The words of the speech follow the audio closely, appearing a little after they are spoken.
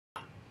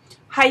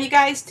Hi, you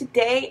guys.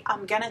 Today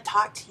I'm going to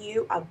talk to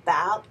you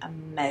about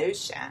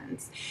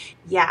emotions.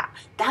 Yeah,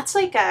 that's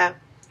like a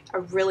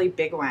really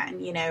big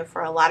one,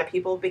 for a lot of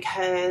people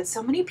because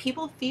so many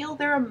people feel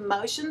their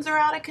emotions are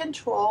out of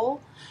control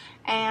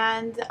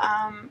and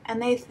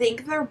they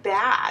think they're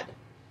bad.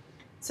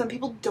 Some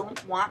people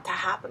don't want to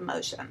have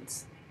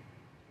emotions.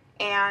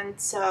 And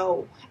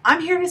so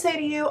I'm here to say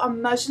to you,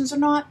 emotions are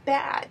not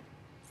bad.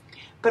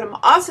 But I'm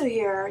also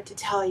here to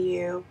tell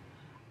you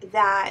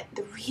that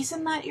the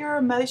reason that your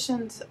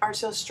emotions are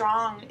so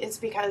strong is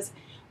because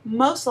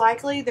most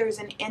likely there's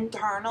an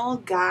internal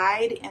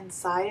guide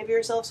inside of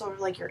yourself, sort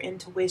of like your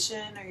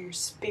intuition or your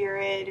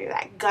spirit or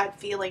that gut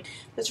feeling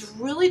that's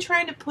really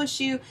trying to push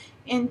you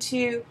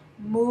into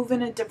move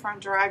in a different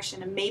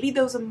direction. And maybe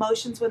those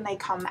emotions, when they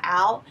come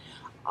out,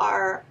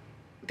 are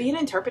being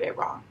interpreted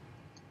wrong.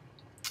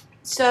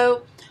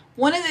 So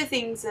one of the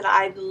things that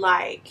I'd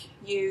like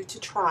you to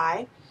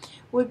try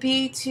would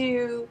be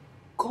to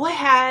go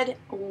ahead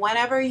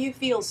whenever you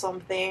feel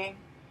something.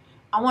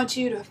 I want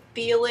you to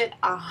feel it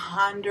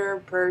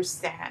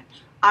 100%.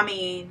 I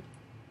mean,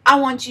 I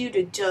want you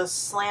to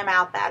just slam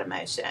out that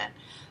emotion.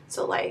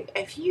 So like,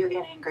 if you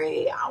get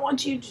angry, I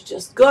want you to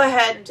just go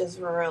ahead and just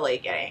really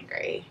get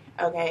angry,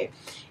 okay?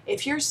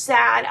 If you're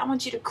sad, I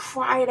want you to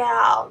cry it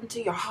out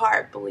until your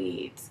heart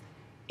bleeds.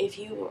 If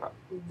you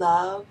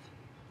love,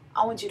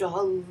 I want you to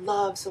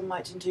love so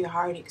much until your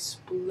heart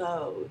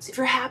explodes. If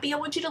you're happy, I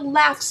want you to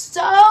laugh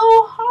so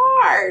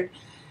hard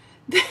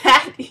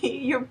that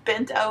you're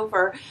bent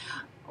over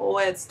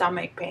with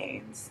stomach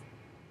pains.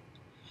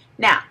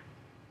 Now,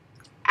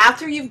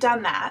 after you've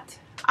done that,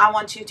 I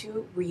want you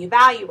to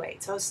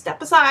reevaluate. So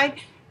step aside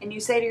and you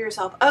say to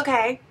yourself,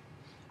 okay,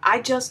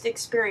 I just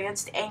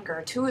experienced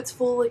anger to its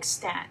full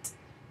extent.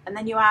 And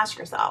then you ask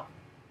yourself,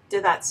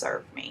 did that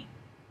serve me?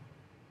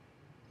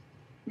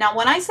 Now,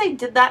 when I say,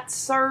 did that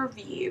serve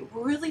you,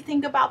 really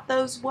think about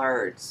those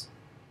words.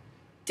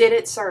 Did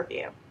it serve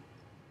you?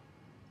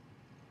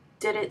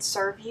 Did it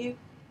serve you?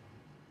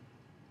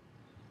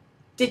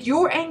 Did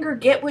your anger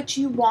get what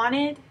you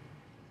wanted?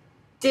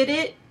 Did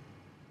it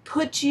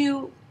put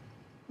you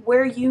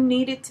where you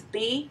needed to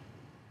be?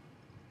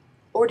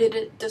 Or did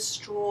it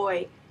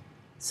destroy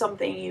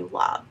something you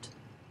loved?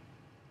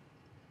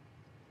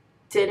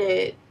 Did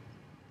it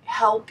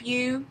help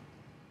you?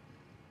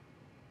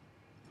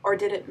 Or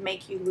did it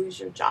make you lose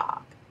your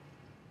job?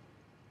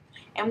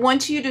 And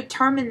once you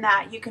determine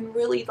that, you can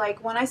really,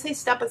 like, when I say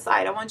step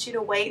aside, I want you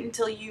to wait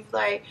until you've,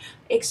 like,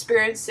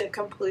 experienced it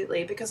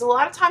completely. Because a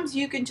lot of times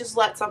you can just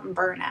let something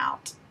burn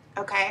out,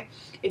 okay?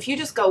 If you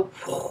just go,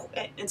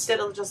 instead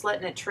of just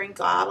letting it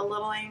trickle out a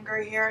little anger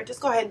here,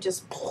 just go ahead and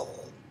just,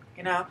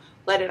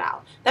 let it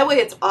out. That way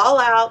it's all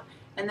out,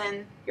 and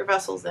then your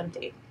vessel's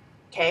empty,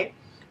 okay?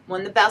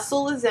 When the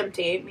vessel is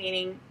empty,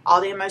 meaning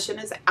all the emotion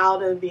is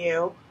out of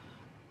you,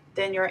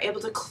 then you're able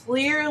to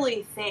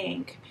clearly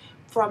think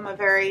from a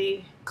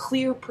very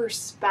clear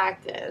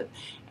perspective.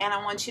 And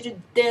I want you to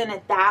then,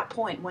 at that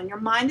point, when your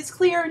mind is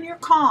clear and you're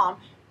calm,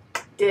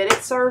 did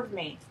it serve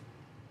me?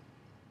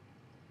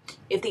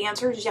 If the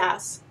answer is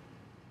yes,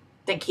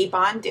 then keep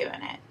on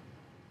doing it.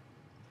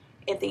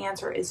 If the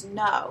answer is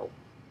no,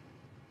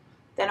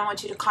 then I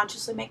want you to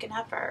consciously make an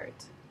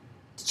effort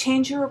to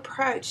change your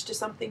approach to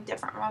something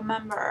different.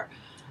 Remember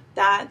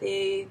that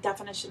the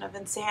definition of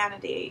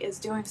insanity is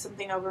doing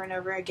something over and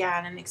over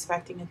again and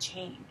expecting a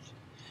change.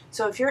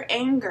 So if your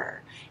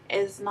anger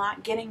is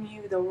not getting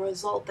you the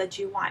result that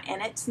you want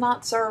and it's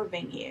not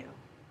serving you,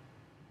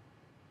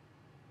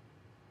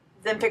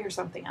 then figure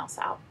something else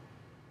out.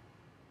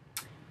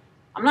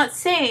 I'm not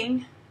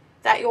saying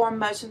that your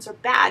emotions are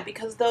bad,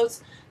 because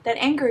that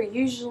anger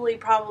usually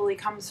probably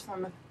comes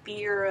from a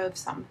fear of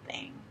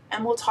something.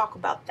 And we'll talk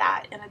about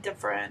that in a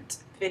different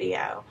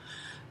video.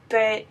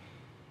 But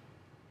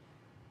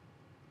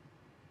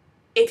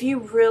if you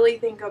really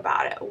think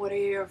about it, what are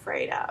you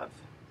afraid of?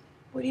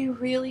 What are you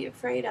really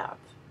afraid of?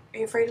 Are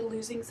you afraid of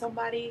losing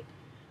somebody?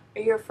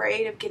 Are you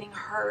afraid of getting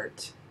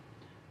hurt?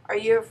 Are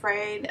you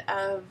afraid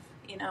of,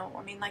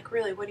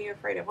 really, what are you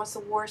afraid of? What's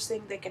the worst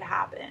thing that could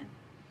happen?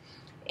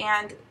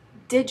 And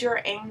did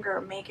your anger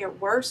make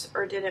it worse,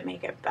 or did it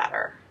make it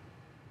better?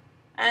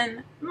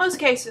 And in most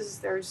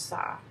cases, it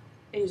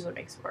usually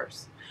makes it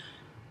worse.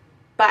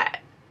 But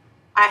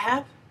I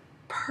have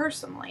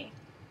personally,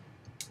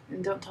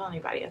 and don't tell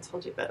anybody I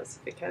told you this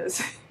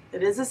because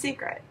it is a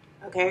secret,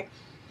 okay?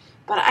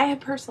 But I have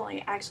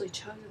personally actually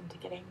chosen to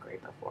get angry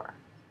before.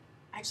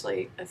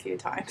 Actually, a few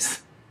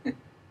times.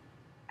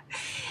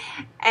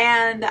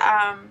 And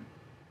I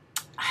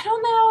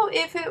don't know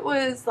if it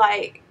was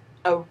like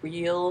a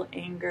real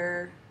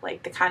anger,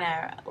 like the kind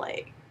of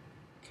like,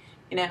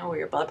 where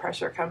your blood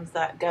pressure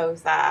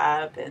goes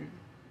up,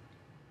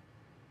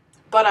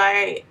 but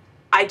I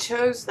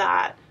chose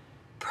that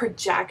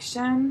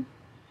projection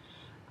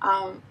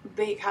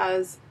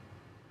because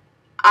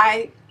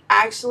I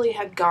actually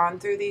had gone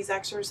through these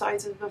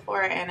exercises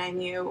before, and I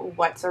knew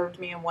what served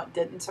me and what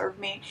didn't serve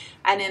me.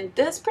 And in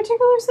this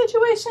particular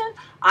situation,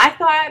 I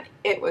thought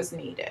it was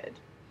needed.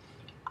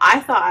 I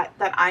thought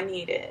that I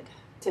needed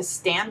to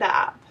stand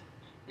up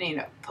need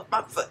to put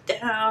my foot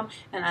down,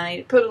 and I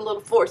need to put a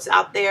little force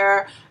out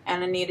there,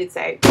 and I need to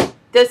say,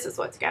 this is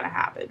what's going to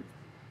happen.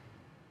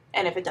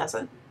 And if it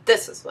doesn't,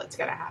 this is what's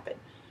going to happen.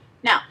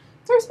 Now,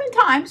 there's been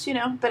times, you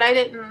know, but I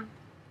didn't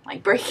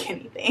like break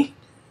anything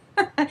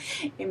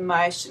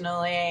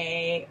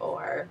emotionally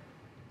or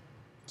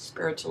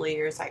spiritually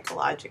or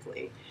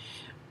psychologically.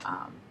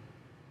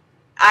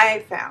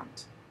 I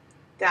found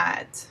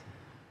that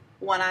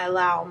when I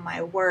allow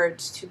my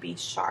words to be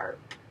sharp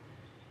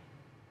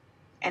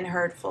and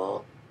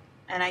hurtful,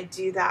 and I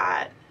do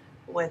that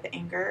with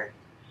anger,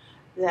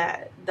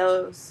 that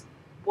those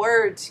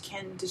words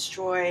can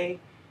destroy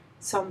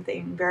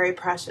something very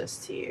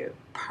precious to you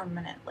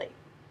permanently.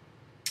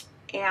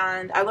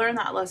 And I learned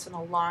that lesson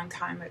a long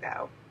time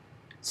ago.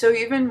 So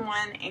even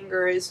when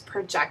anger is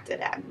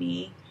projected at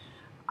me,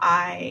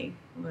 I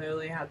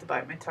literally have to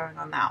bite my tongue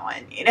on that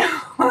one, you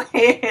know.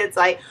 It's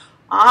like,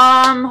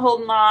 I'm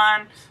holding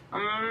on,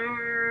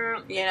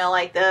 you know,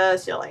 like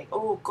this. You're like,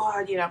 oh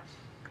God, you know.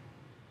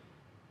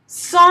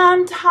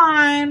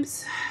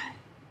 Sometimes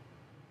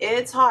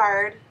it's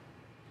hard.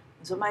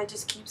 Somebody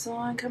just keeps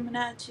on coming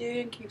at you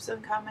and keeps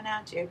on coming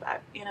at you.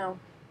 But, you know,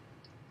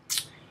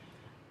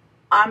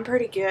 I'm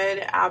pretty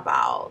good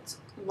about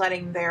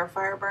letting their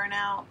fire burn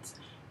out.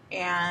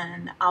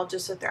 And I'll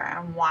just sit there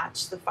and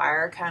watch the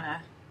fire kind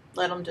of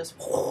let them just,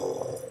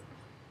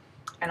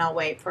 and I'll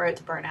wait for it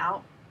to burn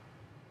out.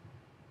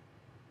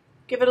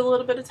 Give it a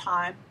little bit of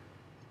time.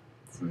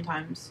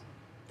 Sometimes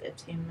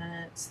 15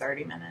 minutes,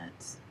 30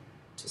 minutes.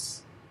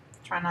 Just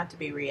try not to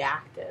be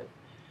reactive.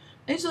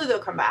 Usually they'll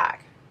come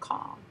back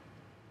calm.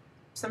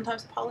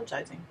 Sometimes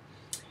apologizing.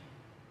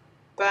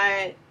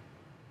 But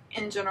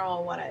in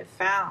general, what I've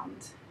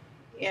found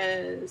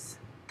is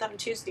that I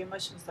choose the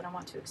emotions that I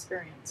want to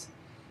experience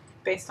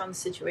based on the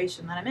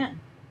situation that I'm in.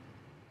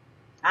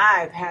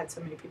 I've had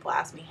so many people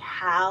ask me,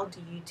 how do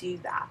you do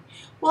that?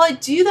 Well, I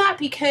do that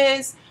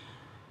because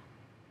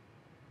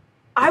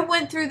I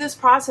went through this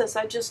process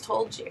I just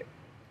told you.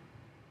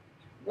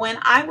 When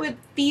I would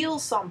feel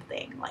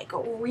something like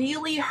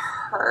really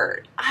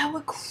hurt, I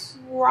would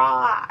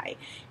cry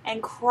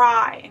and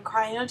cry and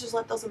cry, and just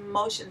let those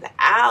emotions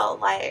out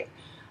like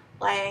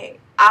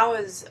I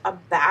was a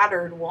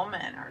battered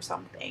woman or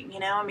something, you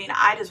know. I mean,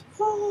 I just,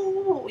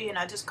 you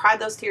know, just cried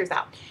those tears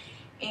out,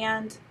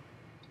 and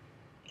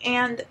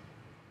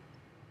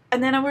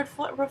then I would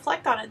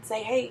reflect on it and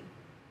say, hey,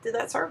 did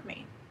that serve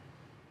me?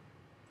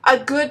 A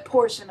good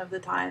portion of the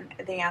time,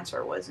 the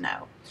answer was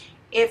no.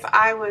 If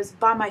I was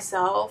by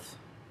myself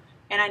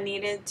and I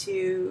needed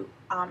to,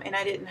 and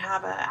I didn't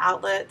have an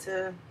outlet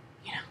to,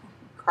 you know,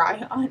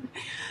 cry on,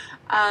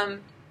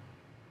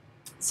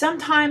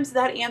 sometimes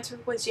that answer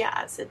was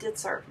yes, it did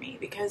serve me,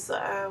 because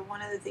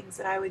one of the things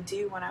that I would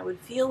do when I would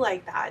feel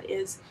like that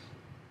is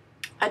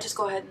I just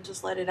go ahead and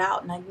just let it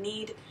out, and I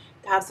need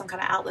to have some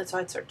kind of outlet, so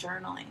I'd start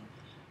journaling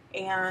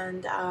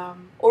and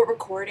or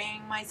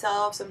recording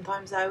myself.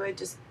 Sometimes I would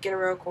just get a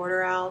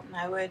recorder out and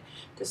I would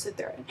just sit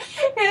there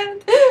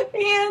and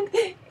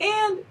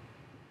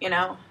you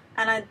know,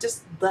 and I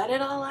just let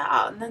it all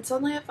out, and then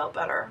suddenly I felt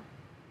better.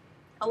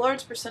 A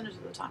large percentage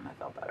of the time I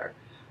felt better.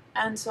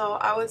 And so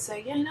I would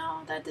say, yeah, you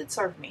know, that did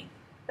serve me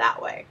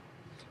that way.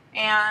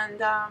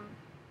 And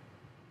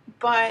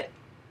but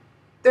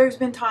there's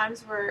been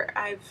times where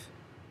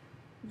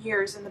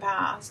years in the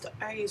past,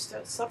 I used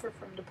to suffer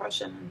from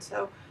depression, and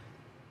so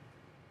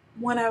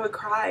when I would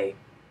cry,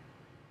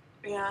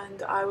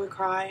 and I would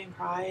cry and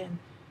cry, and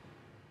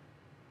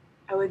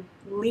I would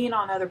lean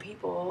on other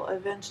people,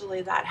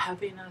 eventually that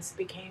heaviness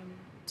became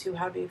too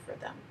heavy for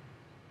them.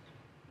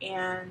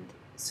 And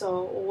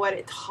so what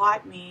it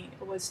taught me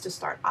was to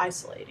start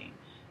isolating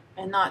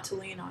and not to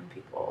lean on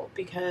people,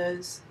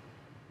 because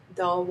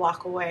they'll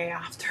walk away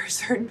after a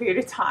certain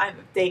period of time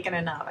of taking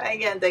enough. I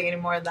can't take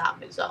any more of that,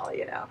 Michelle,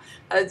 you know.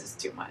 That's just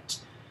too much.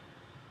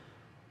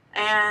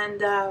 And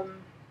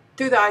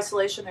through the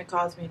isolation, it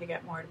caused me to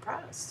get more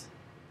depressed.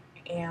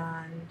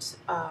 And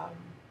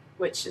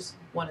which is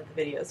one of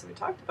the videos that we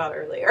talked about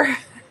earlier.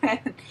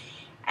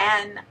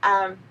 and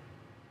I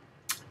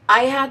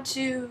had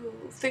to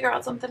figure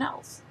out something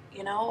else.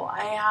 You know,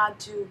 I had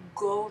to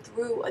go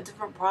through a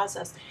different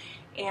process.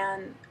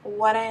 And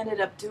what I ended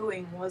up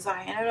doing was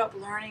I ended up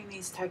learning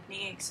these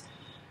techniques,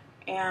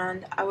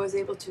 and I was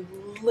able to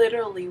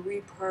literally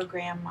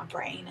reprogram my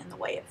brain and the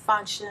way it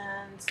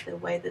functions, the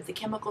way that the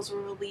chemicals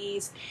were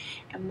released.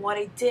 And what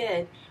I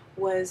did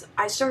was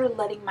I started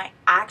letting my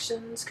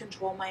actions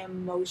control my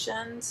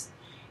emotions,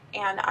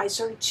 and I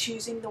started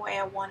choosing the way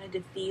I wanted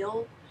to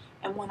feel.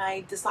 And when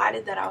I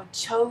decided that I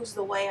chose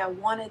the way I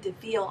wanted to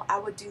feel, I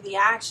would do the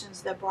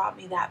actions that brought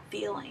me that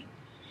feeling.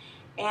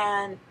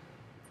 And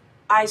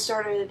I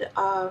started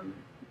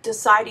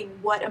deciding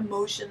what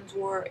emotions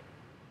were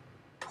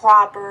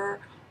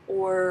proper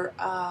or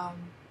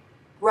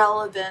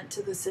relevant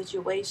to the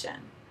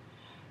situation.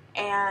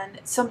 And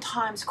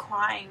sometimes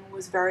crying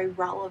was very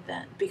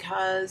relevant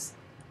because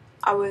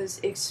I was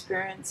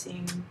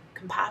experiencing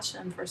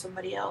compassion for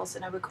somebody else,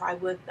 and I would cry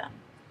with them.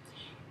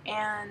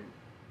 And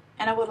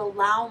And I would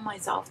allow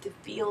myself to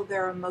feel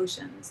their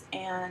emotions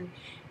and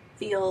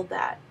feel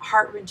that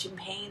heart-wrenching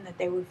pain that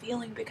they were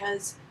feeling,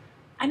 because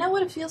I know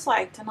what it feels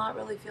like to not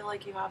really feel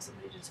like you have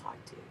somebody to talk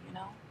to, you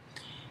know?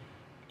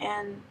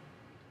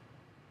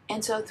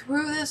 And so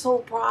through this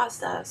whole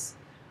process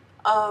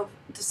of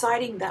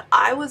deciding that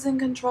I was in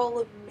control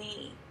of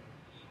me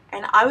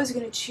and I was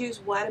going to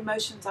choose what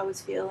emotions I was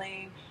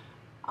feeling,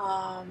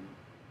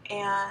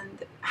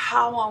 and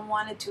how I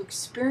wanted to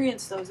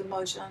experience those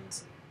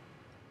emotions,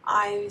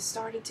 I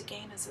started to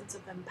gain a sense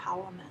of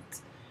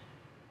empowerment.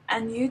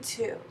 And you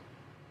too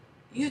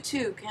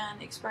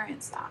can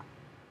experience that.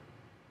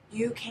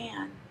 You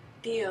can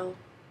feel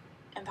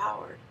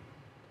empowered.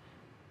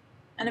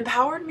 And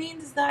empowered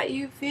means that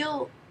you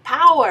feel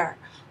power.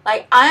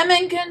 Like, I'm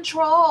in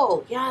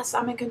control. Yes,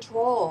 I'm in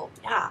control.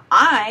 Yeah,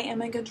 I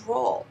am in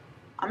control.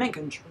 I'm in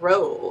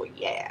control,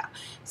 yeah.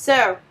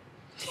 So,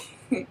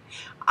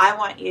 I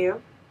want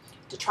you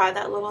to try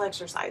that little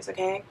exercise,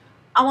 okay?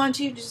 I want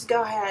you to just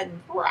go ahead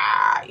and,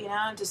 you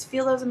know, just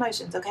feel those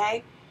emotions,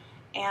 okay?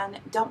 And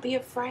don't be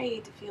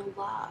afraid to feel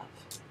love.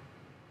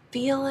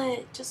 Feel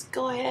it. Just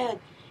go ahead.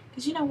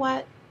 Because you know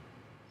what?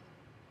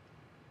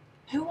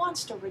 Who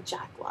wants to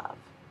reject love?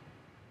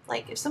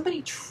 Like, if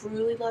somebody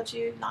truly loves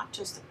you, not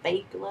just a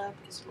fake love,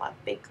 because there's a lot of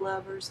fake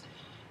lovers,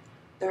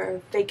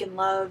 they're faking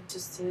love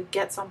just to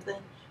get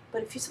something.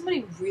 But if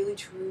somebody really,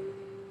 truly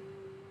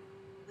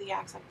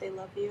acts like they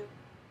love you,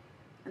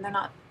 and they're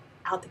not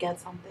out to get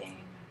something,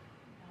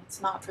 you know,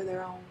 it's not for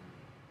their own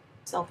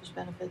selfish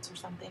benefits or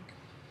something,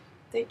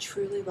 they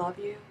truly love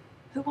you,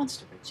 who wants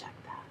to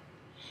reject that?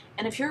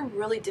 And if you're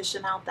really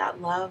dishing out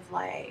that love,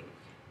 like,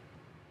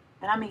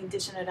 and I mean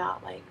dishing it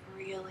out, like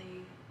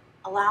really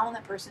allowing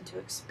that person to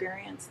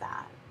experience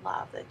that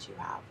love that you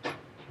have,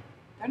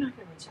 they're not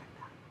going to reject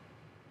that.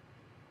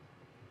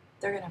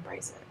 They're going to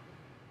embrace it,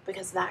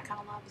 because that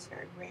kind of love is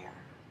very rare.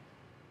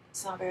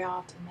 It's not very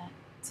often that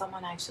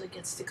someone actually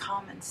gets to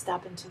come and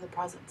step into the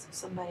presence of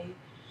somebody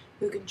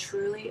who can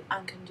truly,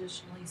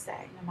 unconditionally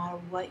say, no matter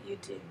what you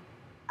do,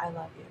 I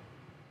love you.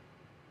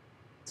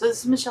 So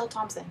this is Michelle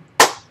Thompson,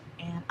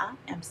 and I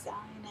am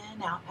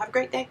signing out. Have a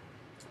great day.